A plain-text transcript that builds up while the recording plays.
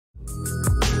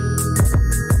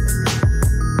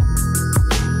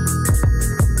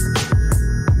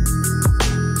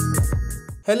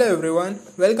Hello everyone,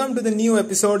 welcome to the new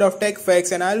episode of Tech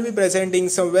Facts, and I'll be presenting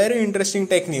some very interesting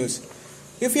tech news.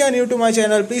 If you are new to my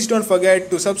channel, please don't forget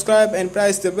to subscribe and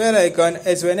press the bell icon,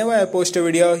 as whenever I post a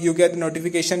video, you get the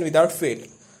notification without fail.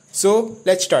 So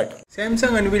let's start.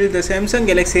 Samsung unveiled the Samsung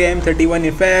Galaxy M31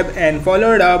 in Feb and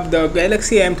followed up the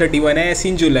Galaxy M31s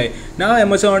in July. Now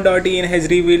Amazon.in has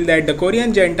revealed that the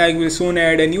Korean giant will soon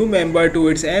add a new member to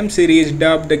its M series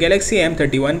dubbed the Galaxy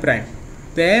M31 Prime.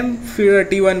 The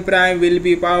M31 Prime will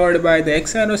be powered by the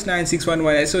Exynos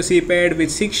 9611 SoC paired with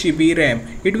 6GB RAM.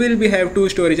 It will have two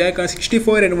storage icons,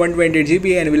 64 and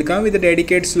 128GB, and will come with a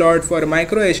dedicated slot for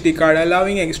micro SD card,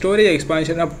 allowing a storage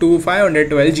expansion up to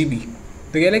 512GB.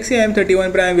 The Galaxy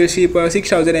M31 Prime will ship a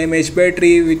 6000 mAh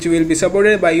battery, which will be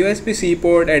supported by USB-C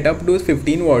port at up to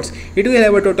 15 watts. It will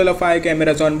have a total of 5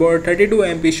 cameras on board,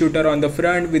 32MP shooter on the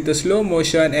front with the slow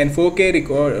motion and 4K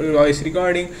voice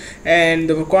recording, and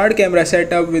the quad camera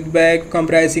setup with back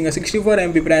comprising a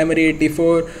 64MP primary,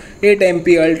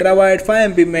 8MP ultra wide,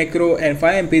 5MP macro and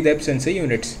 5MP depth sensor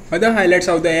units. Other highlights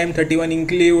of the M31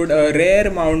 include a rear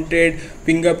mounted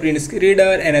fingerprint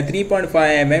reader and a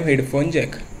 3.5mm headphone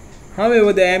jack.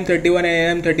 However, the M31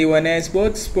 and M31s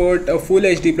both sport a Full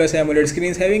HD Plus AMOLED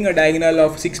screens having a diagonal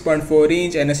of 6.4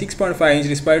 inch and a 6.5 inch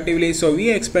respectively, so we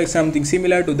expect something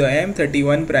similar to the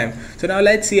M31 Prime. So now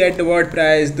let's see at what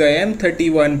price the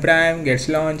M31 Prime gets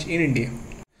launched in India.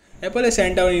 Apple has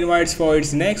sent out invites for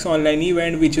its next online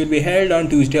event, which will be held on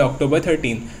Tuesday, October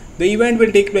 13. The event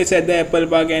will take place at the Apple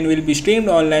Park and will be streamed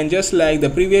online just like the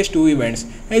previous two events.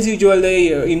 As usual,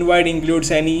 the invite includes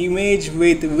an image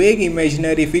with vague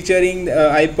imaginary featuring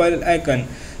the Apple icon.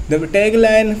 The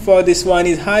tagline for this one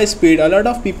is high speed. A lot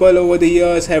of people over the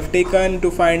years have taken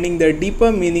to finding the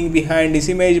deeper meaning behind this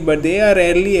image, but they are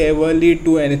rarely ever lead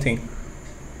to anything.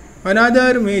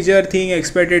 Another major thing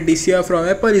expected this year from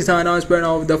Apple is the announcement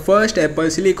of the first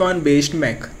Apple Silicon based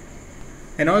Mac,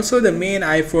 and also the main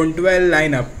iPhone 12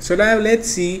 lineup. So now let's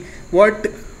see what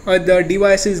other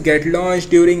devices get launched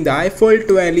during the iPhone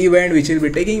 12 event, which will be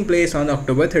taking place on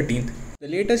October 13th. The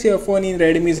latest earphone in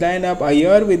Redmi's lineup are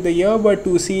here with the Earbuds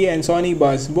 2C and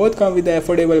Sonicbass. Both come with the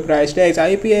affordable price tags,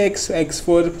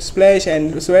 IPX4 splash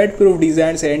and sweat-proof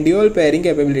designs and dual pairing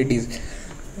capabilities.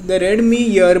 The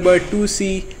Redmi Earbuds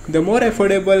 2C, the more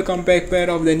affordable compact pair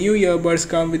of the new earbuds,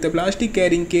 come with a plastic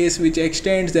carrying case which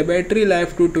extends the battery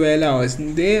life to 12 hours.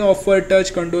 They offer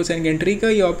touch controls and can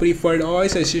trigger your preferred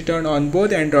voice assistant on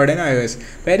both Android and iOS.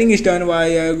 Pairing is done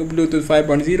via Bluetooth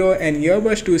 5.0, and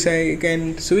Earbuds 2C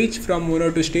can switch from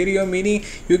mono to stereo, meaning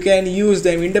you can use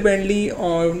them independently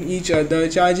on each other.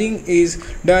 Charging is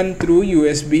done through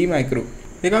USB micro.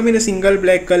 They come in a single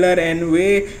black color and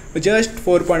weigh just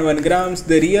 4.1 grams.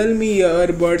 The Realme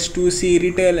Earbuds 2C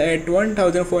retail at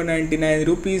 1,499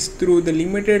 rupees. Through the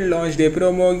limited launch day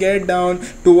promo, get down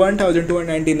to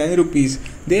 1,299 rupees.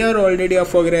 They are already up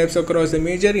for grabs across the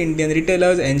major Indian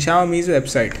retailers and Xiaomi's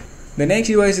website. The next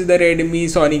device is the Redmi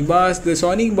Sonicbass. The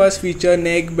Sonicbass feature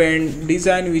neckband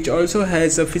design, which also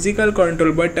has a physical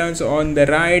control buttons on the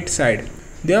right side.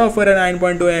 They offer a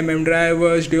 9.2mm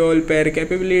drivers, dual pair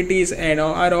capabilities, and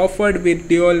are offered with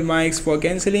dual mics for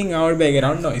cancelling out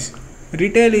background noise.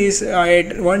 Retail is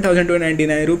at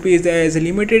 1,299 rupees. There is a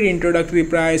limited introductory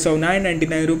price of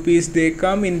 999 rupees. They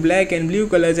come in black and blue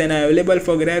colors and are available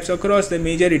for grabs across the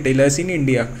major retailers in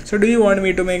India. So do you want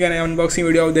me to make an unboxing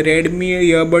video of the Redmi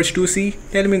Earbuds 2C?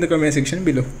 Tell me in the comment section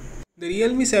below. The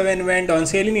Realme 7 went on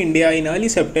sale in India in early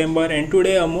September, and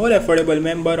today a more affordable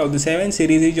member of the 7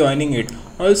 series is joining it.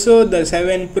 Also, the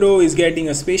 7 Pro is getting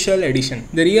a special edition.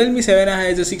 The Realme 7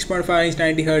 has a 6.5-inch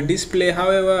 90Hz display.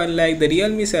 However, unlike the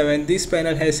Realme 7, this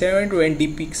panel has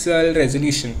 720 pixel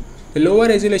resolution. The lower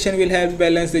resolution will help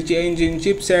balance the change in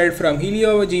chipset from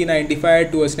Helio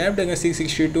G95 to a Snapdragon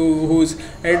 662, whose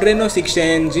Adreno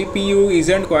 610 GPU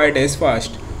isn't quite as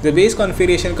fast. The base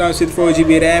configuration comes with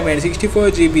 4GB RAM and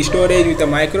 64GB storage with a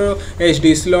micro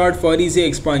SD slot for easy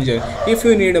expansion. If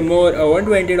you need more, a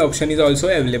 128 option is also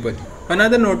available.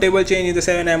 Another notable change in the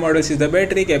 7i models is the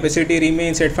battery capacity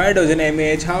remains at 5000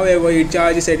 mAh. However, it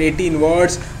charges at 18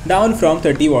 watts, down from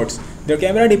 30 watts. The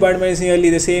camera department is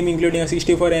nearly the same, including a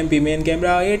 64MP main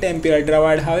camera, 8MP ultra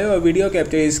wide. However, video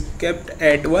capture is kept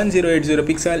at 1080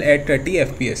 pixel at 30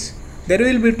 fps. There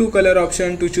will be two color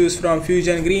options to choose from: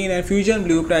 Fusion Green and Fusion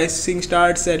Blue. Pricing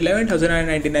starts at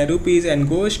 11,999 rupees and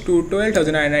goes to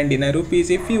 12,999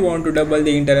 rupees if you want to double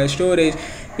the internal storage.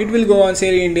 It will go on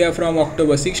sale in India from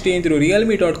October 16 through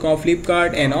Realme.com,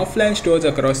 Flipkart and offline stores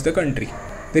across the country.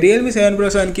 The Realme 7 Pro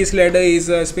Sun-Kissed Leather is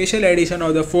a special edition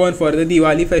of the phone for the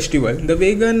Diwali festival. The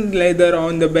vegan leather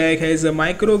on the back has a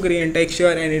micro-grain texture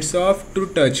and it's soft to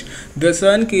touch. The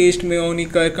Sun-Kissed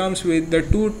moniker comes with the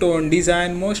two-tone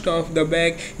design. Most of the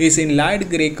back is in light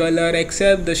grey color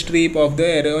except the strip of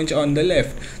the orange on the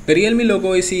left. The Realme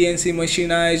logo is CNC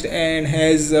machinized and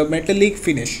has a metallic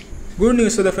finish. Good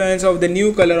news to the fans of the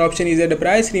new color option is that the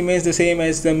price remains the same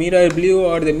as the mirror blue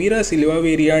or the mirror silver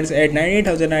variants at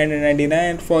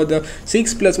 98,999 for the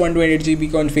 6 plus 128GB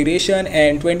configuration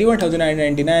and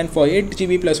 21,999 for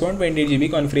 8GB plus 128GB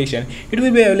configuration. It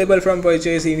will be available from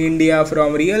purchase in India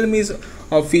from Realme's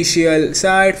official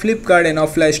site, Flipkart and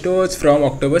offline stores from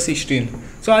October 16.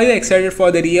 So are you excited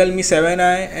for the Realme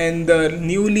 7i and the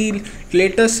newly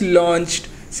latest launched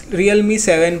Realme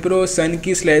 7 Pro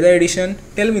Sun-Kissed Leather Edition?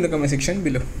 Tell me in the comment section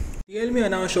below. Realme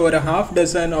announced over a half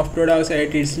dozen of products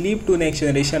at its Leap to Next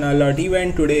Generation Alert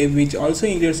event today, which also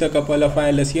includes a couple of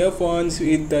wireless earphones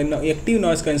with the active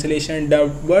noise cancellation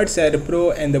dubbed Buds Air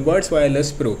Pro and the Buds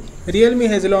Wireless Pro. Realme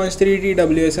has launched 3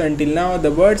 TWS until now: the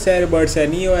Buds Air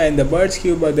Neo and the Buds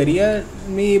Cube. But the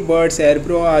Realme Buds Air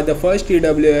Pro are the first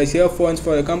TWS earphones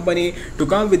for the company to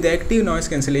come with the active noise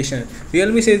cancellation.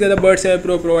 Realme says that the Buds Air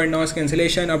Pro provide noise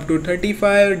cancellation up to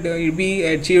 35 dB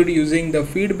achieved using the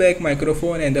feedback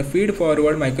microphone and the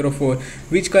feed-forward microphone,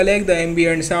 which collect the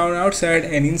ambient sound outside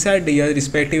and inside the ear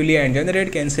respectively and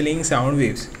generate cancelling sound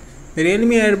waves. The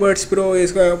Realme Earbuds Pro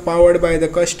is powered by the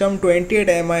custom 28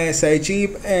 SI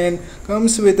chip and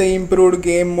comes with the improved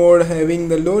game mode having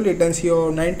the low latency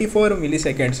of 94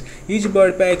 milliseconds. Each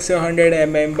bud packs a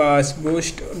 100 bass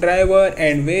boost driver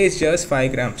and weighs just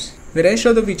 5 grams. The rest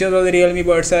of the features of the Realme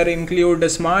Buds Air include the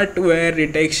smart wear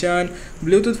detection,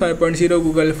 Bluetooth 5.0,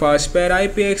 Google Fast Pair,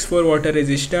 IPX4 water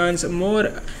resistance,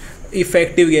 more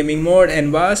effective gaming mode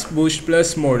and bass boost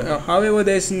plus mode. However,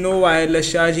 there is no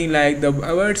wireless charging like the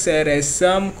Buds Air as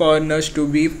some corners to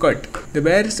be cut. The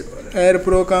Buds Air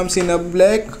Pro comes in a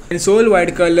black and soul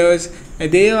white colors.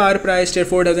 They are priced at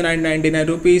 4,999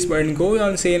 rupees but go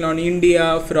on sale on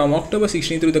India from October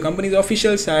 16 through the company's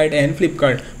official site and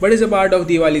Flipkart. But as a part of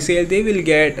Diwali sale, they will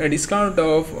get a discount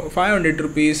of 500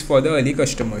 rupees for the early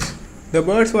customers. The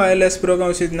Buds Wireless Pro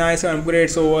comes with nice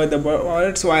upgrades over the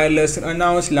Buds Wireless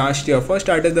announced last year. For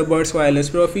starters, the Buds Wireless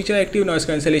Pro feature active noise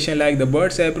cancellation like the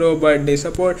Buds Air Pro, but they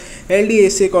support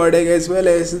LDAC codec as well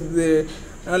as they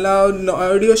allow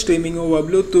audio streaming over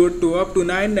Bluetooth to up to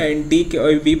 990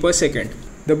 kb per second.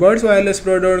 The Buds Wireless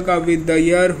Pro don't come with the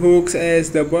ear hooks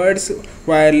as the Buds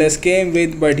Wireless came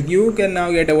with, but you can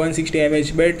now get a 160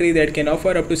 mAh battery that can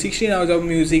offer up to 16 hours of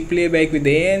music playback with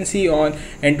the ANC on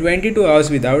and 22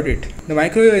 hours without it. The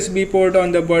micro USB port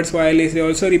on the Buds Wireless is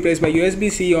also replaced by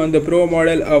USB-C on the Pro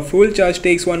model. A full charge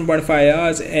takes 1.5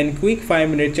 hours and quick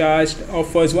 5-minute charge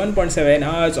offers 1.7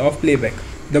 hours of playback.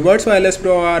 The Buds Wireless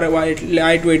Pro are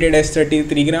lightweighted as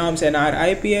 33 grams and are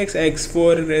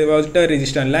IPX4 water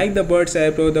resistant. Like the Buds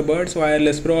Air Pro, the Buds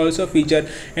Wireless Pro also feature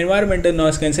environmental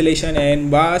noise cancellation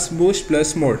and bass boost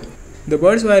plus mode. The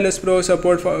Buds Wireless Pro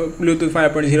support Bluetooth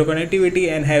 5.0 connectivity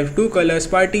and have two colors,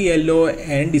 party yellow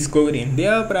and disco green. They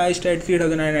are priced at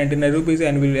 3,999 rupees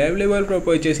and will be available for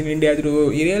purchase in India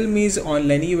through Realme's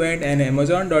online event and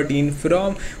Amazon.in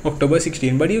from October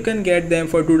 16. But you can get them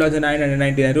for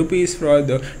 2,999 rupees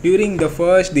during the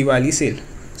first Diwali sale.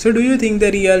 So do you think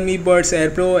the Realme Buds Air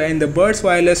Pro and the Buds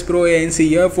Wireless Pro ANC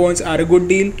earphones are a good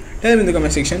deal? Tell me in the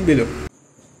comment section below.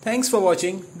 Thanks for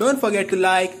watching. Don't forget to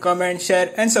like, comment,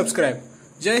 share and subscribe.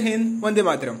 Jai Hind, Vande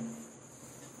Mataram.